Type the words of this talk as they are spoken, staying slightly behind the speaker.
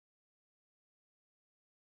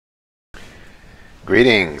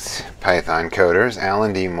Greetings, Python coders.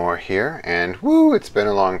 Alan D. Moore here, and woo, it's been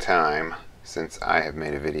a long time since I have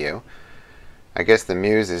made a video. I guess the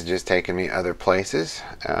muse is just taking me other places,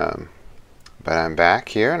 but I'm back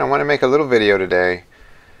here, and I want to make a little video today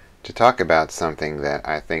to talk about something that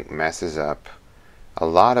I think messes up a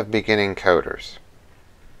lot of beginning coders,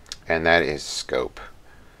 and that is scope.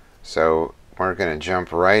 So we're going to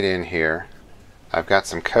jump right in here. I've got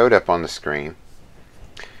some code up on the screen.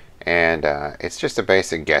 And it's just a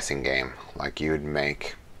basic guessing game like you would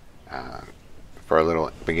make for a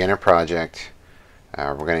little beginner project.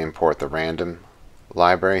 We're going to import the random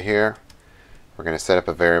library here. We're going to set up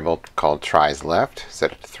a variable called tries left,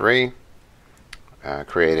 set it to 3,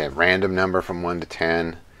 create a random number from 1 to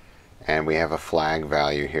 10, and we have a flag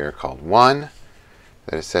value here called 1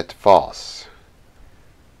 that is set to false.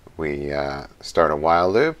 We start a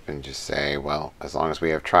while loop and just say, well, as long as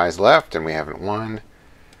we have tries left and we haven't won,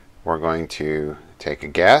 we're going to take a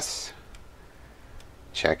guess,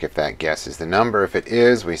 check if that guess is the number. If it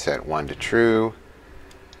is, we set 1 to true.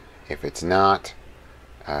 If it's not,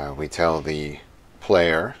 we tell the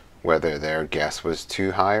player whether their guess was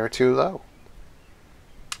too high or too low.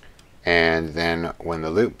 And then when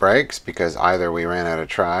the loop breaks, because either we ran out of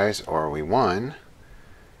tries or we won,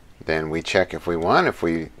 then we check if we won. If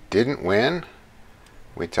we didn't win,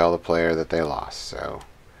 we tell the player that they lost. So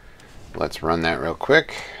let's run that real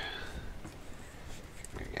quick.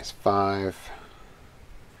 5.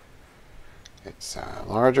 It's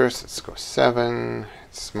larger, so let's go 7.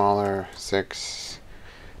 It's smaller, 6.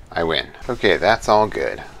 I win. Okay, that's all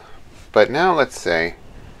good. But now let's say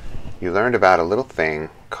you learned about a little thing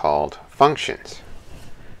called functions.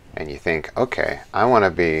 And you think, okay, I want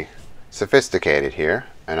to be sophisticated here,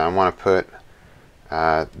 and I want to put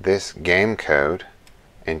this game code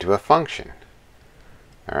into a function.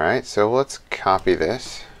 Alright, so let's copy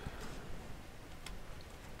this.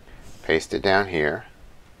 Paste it down here,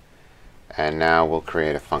 and now we'll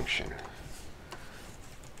create a function.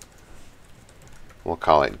 We'll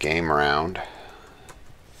call it GameRound,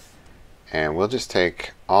 and we'll just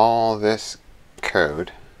take all this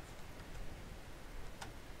code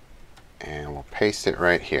and we'll paste it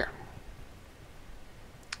right here.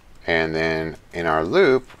 And then in our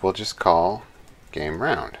loop, we'll just call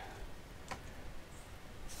GameRound.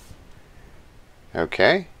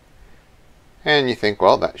 Okay. And you think,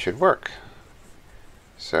 well, that should work.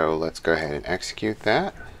 So let's go ahead and execute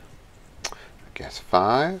that. I guess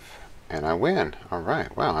 5, and I win. All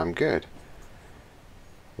right, wow, I'm good.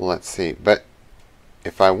 Well, let's see. But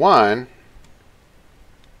if I won,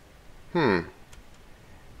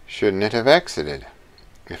 shouldn't it have exited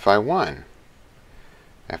if I won?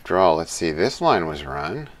 After all, let's see, this line was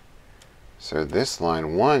run. So this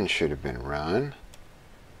line 1 should have been run.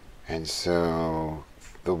 And so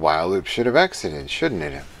the while loop should have exited, shouldn't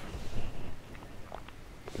it have?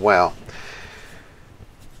 Well,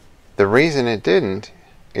 the reason it didn't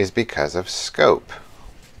is because of scope.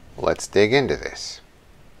 Let's dig into this.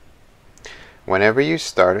 Whenever you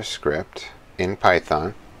start a script in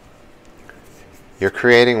Python, you're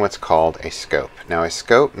creating what's called a scope. Now, a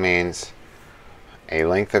scope means a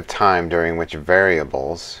length of time during which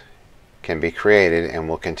variables can be created and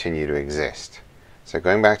will continue to exist. So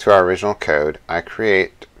going back to our original code, I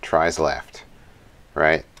create tries left,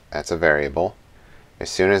 right? That's a variable. As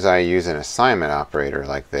soon as I use an assignment operator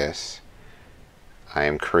like this, I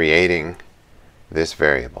am creating this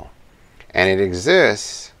variable. And it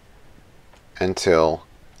exists until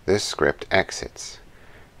this script exits.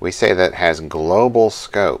 We say that has global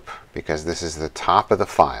scope because this is the top of the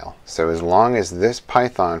file. So as long as this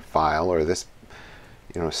Python file or this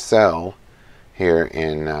cell here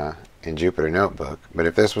in Jupyter Notebook, but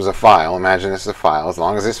if this was a file, imagine this is a file, as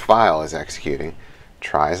long as this file is executing,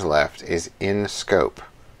 tries left is in scope.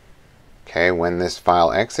 Okay, when this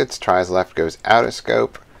file exits, tries left goes out of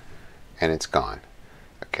scope and it's gone.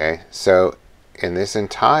 Okay, so in this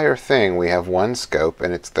entire thing we have one scope,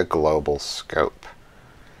 and it's the global scope.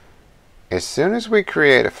 As soon as we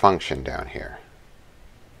create a function down here,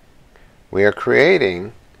 we are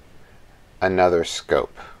creating another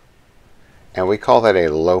scope. And we call that a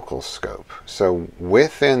local scope. So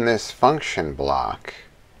within this function block,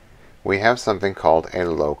 we have something called a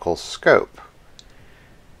local scope.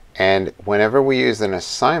 And whenever we use an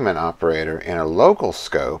assignment operator in a local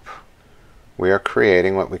scope, we are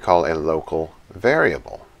creating what we call a local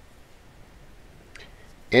variable.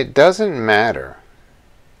 It doesn't matter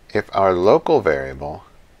if our local variable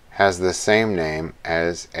has the same name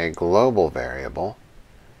as a global variable,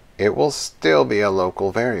 it will still be a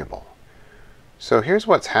local variable. So here's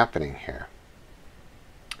what's happening here.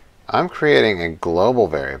 I'm creating a global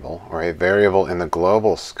variable, or a variable in the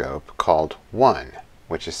global scope, called 1,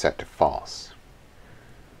 which is set to false.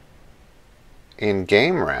 In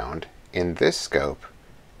GameRound, in this scope,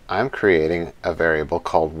 I'm creating a variable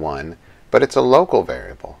called 1, but it's a local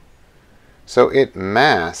variable. So it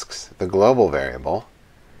masks the global variable,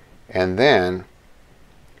 and then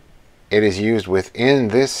it is used within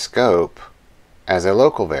this scope as a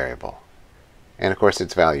local variable. And of course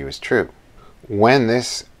its value is true. When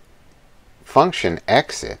this function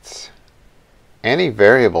exits, any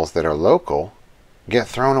variables that are local get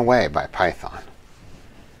thrown away by Python.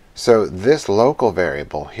 So this local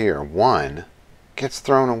variable here, 1, gets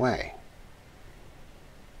thrown away.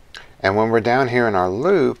 And when we're down here in our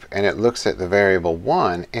loop and it looks at the variable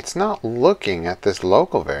 1, it's not looking at this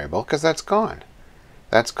local variable because that's gone.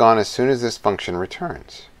 That's gone as soon as this function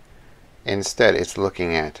returns. Instead, it's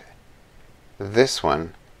looking at this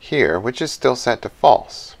one here, which is still set to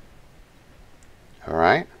false.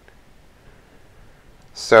 Alright?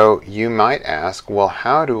 So you might ask, well,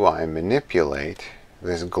 how do I manipulate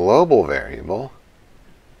this global variable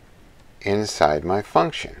inside my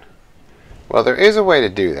function? Well, there is a way to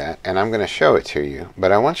do that, and I'm going to show it to you,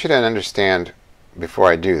 but I want you to understand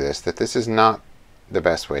before I do this that this is not the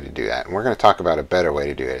best way to do that, and we're going to talk about a better way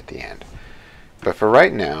to do it at the end. But for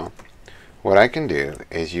right now, what I can do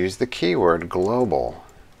is use the keyword global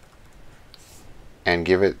and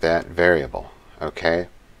give it that variable. Okay?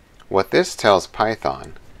 What this tells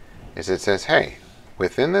Python is it says, hey,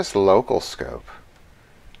 within this local scope,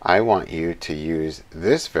 I want you to use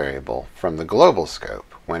this variable from the global scope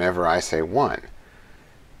whenever I say 1.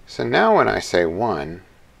 So now when I say 1,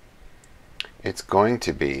 it's going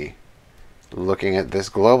to be looking at this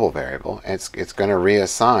global variable. It's going to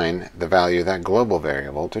reassign the value of that global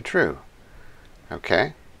variable to true.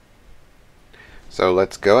 Okay? So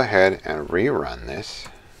let's go ahead and rerun this.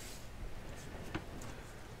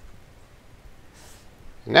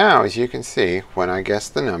 Now, as you can see, when I guess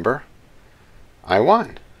the number, I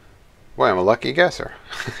won. Boy, I'm a lucky guesser.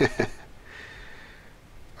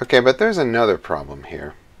 Okay, but there's another problem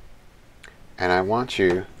here, and I want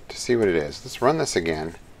you to see what it is. Let's run this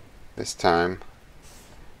again. This time,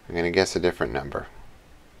 I'm going to guess a different number.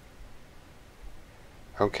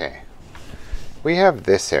 Okay, we have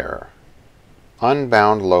this error.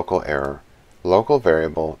 Unbound local error. Local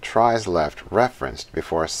variable tries left referenced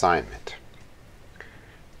before assignment.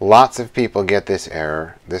 Lots of people get this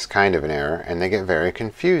error, this kind of an error, and they get very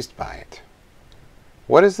confused by it.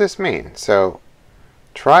 What does this mean? So,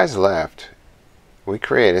 tries left, we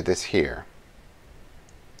created this here.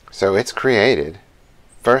 So it's created,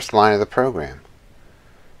 first line of the program,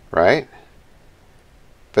 right?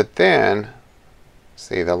 But then,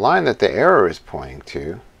 see, the line that the error is pointing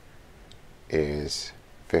to is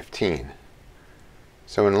 15.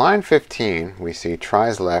 So in line 15, we see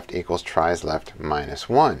tries left equals tries left minus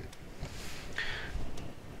 1.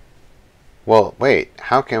 Well, wait,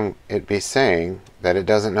 how can it be saying that it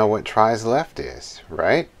doesn't know what tries left is,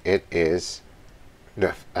 right? It is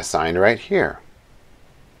assigned right here.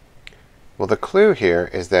 Well, the clue here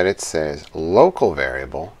is that it says local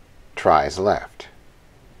variable tries left.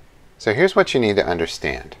 So here's what you need to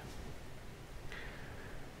understand.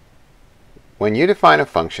 When you define a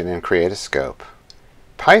function and create a scope,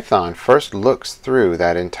 Python first looks through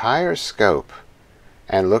that entire scope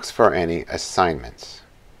and looks for any assignments.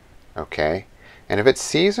 Okay? And if it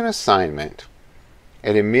sees an assignment,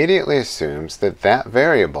 it immediately assumes that that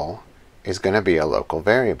variable is going to be a local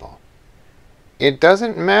variable. It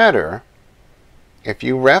doesn't matter if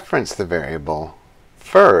you reference the variable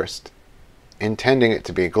first, intending it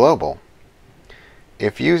to be global.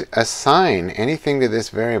 If you assign anything to this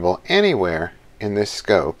variable anywhere in this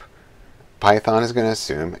scope, Python is going to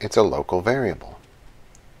assume it's a local variable.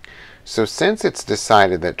 So since it's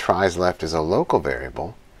decided that tries left is a local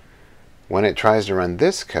variable, when it tries to run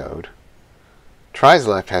this code, tries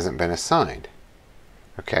left hasn't been assigned.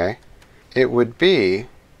 Okay? It would be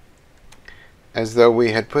as though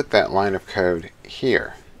we had put that line of code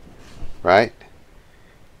here, right?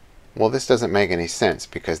 Well, this doesn't make any sense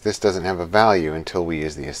because this doesn't have a value until we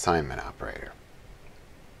use the assignment operator.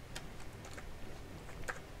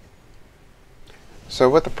 So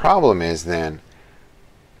what the problem is then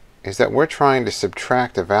is that we're trying to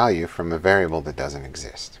subtract a value from a variable that doesn't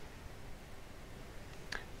exist.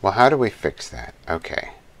 Well, how do we fix that?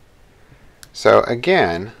 Okay. So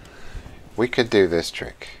again, we could do this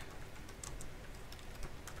trick.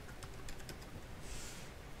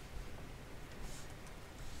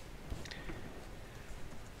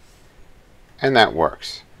 And that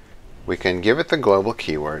works. We can give it the global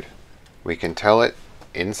keyword. We can tell it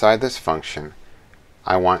inside this function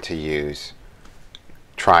I want to use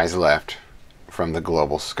tries left from the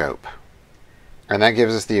global scope. And that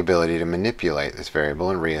gives us the ability to manipulate this variable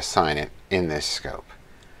and reassign it in this scope.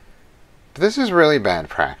 But this is really bad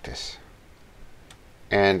practice.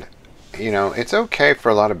 And it's okay for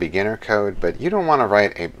a lot of beginner code, but you don't want to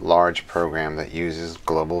write a large program that uses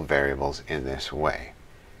global variables in this way.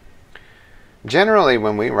 Generally,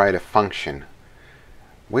 when we write a function,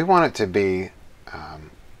 we want it to be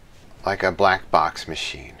like a black box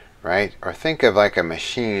machine, right? Or think of like a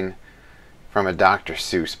machine from a Dr.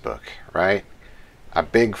 Seuss book, right? A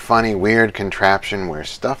big, funny, weird contraption where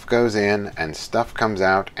stuff goes in and stuff comes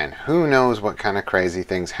out, and who knows what kind of crazy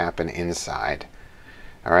things happen inside.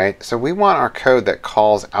 All right, so we want our code that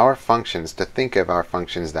calls our functions to think of our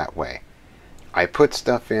functions that way. I put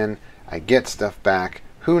stuff in, I get stuff back.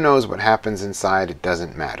 Who knows what happens inside? It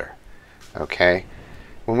doesn't matter. Okay?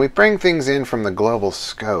 When we bring things in from the global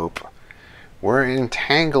scope, we're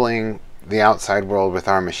entangling the outside world with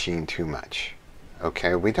our machine too much.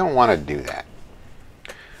 Okay? We don't want to do that.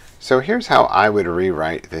 So here's how I would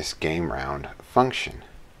rewrite this game round function.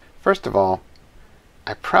 First of all,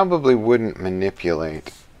 I probably wouldn't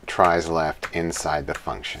manipulate tries left inside the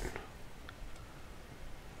function.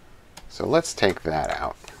 So let's take that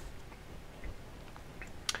out.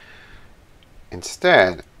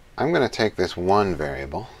 Instead, I'm going to take this one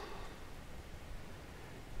variable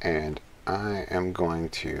and I am going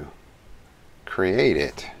to create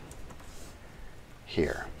it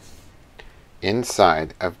here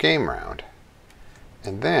inside of game round.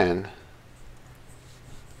 And then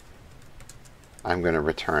I'm going to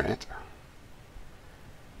return it.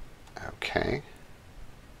 Okay.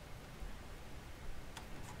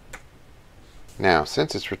 Now,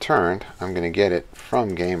 since it's returned, I'm going to get it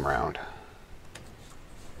from game round.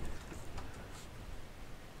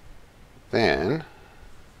 Then,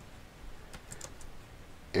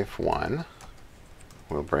 if 1,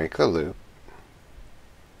 we'll break the loop.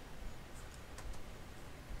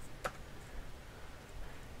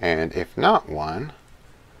 And if not 1,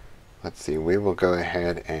 let's see, we will go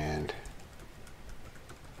ahead and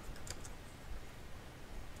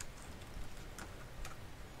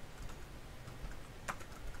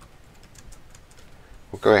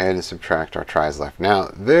subtract our tries left. Now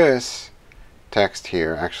this text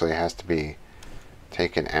here actually has to be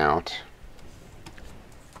taken out,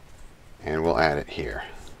 and we'll add it here.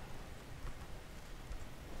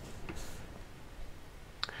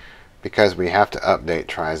 Because we have to update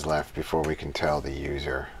tries left before we can tell the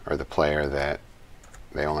user or the player that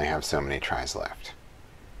they only have so many tries left.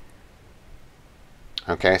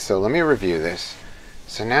 Okay, so let me review this.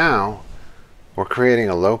 So now we're creating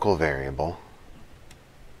a local variable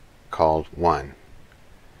called 1.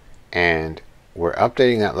 And we're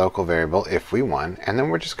updating that local variable if we won, and then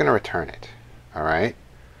we're just going to return it. All right?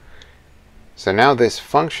 So now this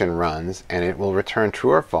function runs, and it will return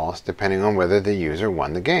true or false depending on whether the user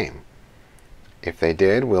won the game. If they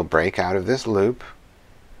did, we'll break out of this loop,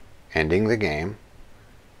 ending the game.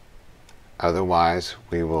 Otherwise,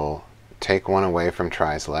 we will take 1 away from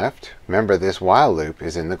tries left. Remember, this while loop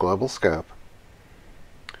is in the global scope.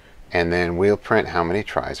 And then we'll print how many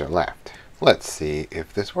tries are left. Let's see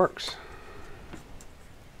if this works.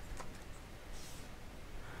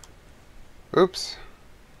 Oops.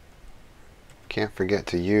 Can't forget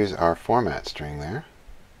to use our format string there.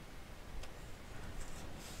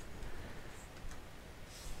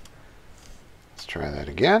 Let's try that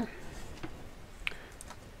again.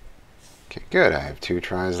 Okay, good. I have 2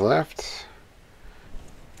 tries left.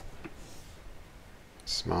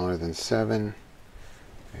 Smaller than 7.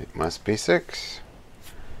 It must be 6.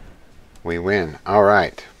 We win. All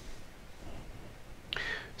right.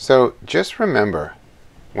 So just remember,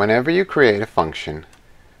 whenever you create a function,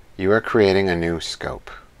 you are creating a new scope.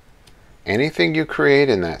 Anything you create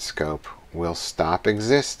in that scope will stop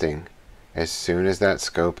existing as soon as that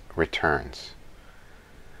scope returns.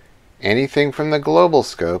 Anything from the global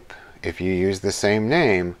scope, if you use the same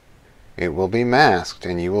name, it will be masked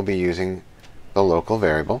and you will be using the local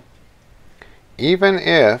variable, even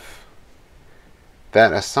if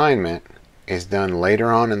that assignment is done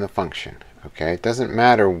later on in the function. Okay, it doesn't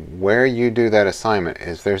matter where you do that assignment.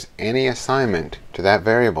 If there's any assignment to that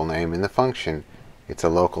variable name in the function, it's a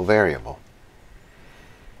local variable.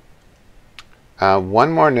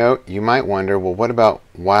 One more note, you might wonder, well, what about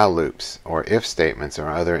while loops or if statements or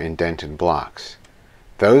other indented blocks?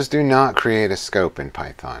 Those do not create a scope in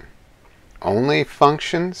Python. Only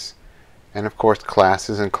functions and, of course,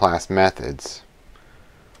 classes and class methods,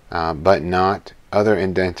 but not other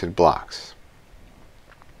indented blocks.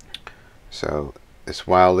 So this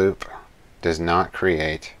while loop does not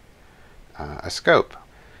create a scope.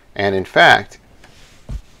 And in fact,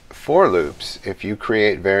 for loops, if you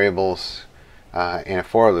create variables in a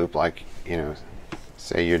for loop, like,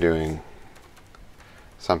 say you're doing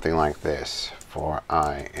something like this, for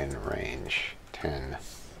I in range 10,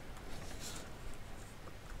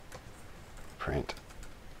 print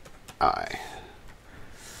I.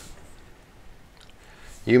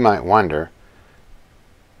 You might wonder,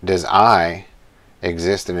 does I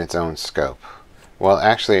exist in its own scope? Well,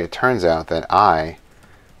 actually, it turns out that I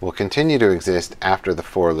will continue to exist after the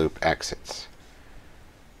for loop exits.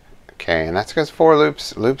 Okay, and that's because for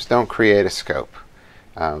loops don't create a scope.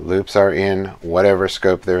 Loops are in whatever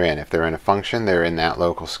scope they're in. If they're in a function, they're in that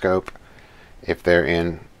local scope. If they're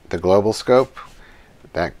in the global scope,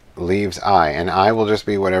 that leaves I, and I will just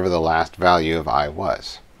be whatever the last value of I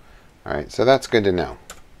was. Alright, so that's good to know.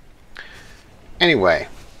 Anyway,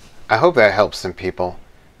 I hope that helps some people.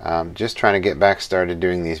 Just trying to get back started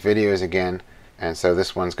doing these videos again, and so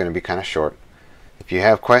this one's going to be kind of short. If you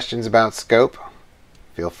have questions about scope,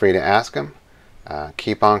 feel free to ask them.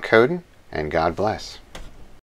 Keep on coding, and God bless.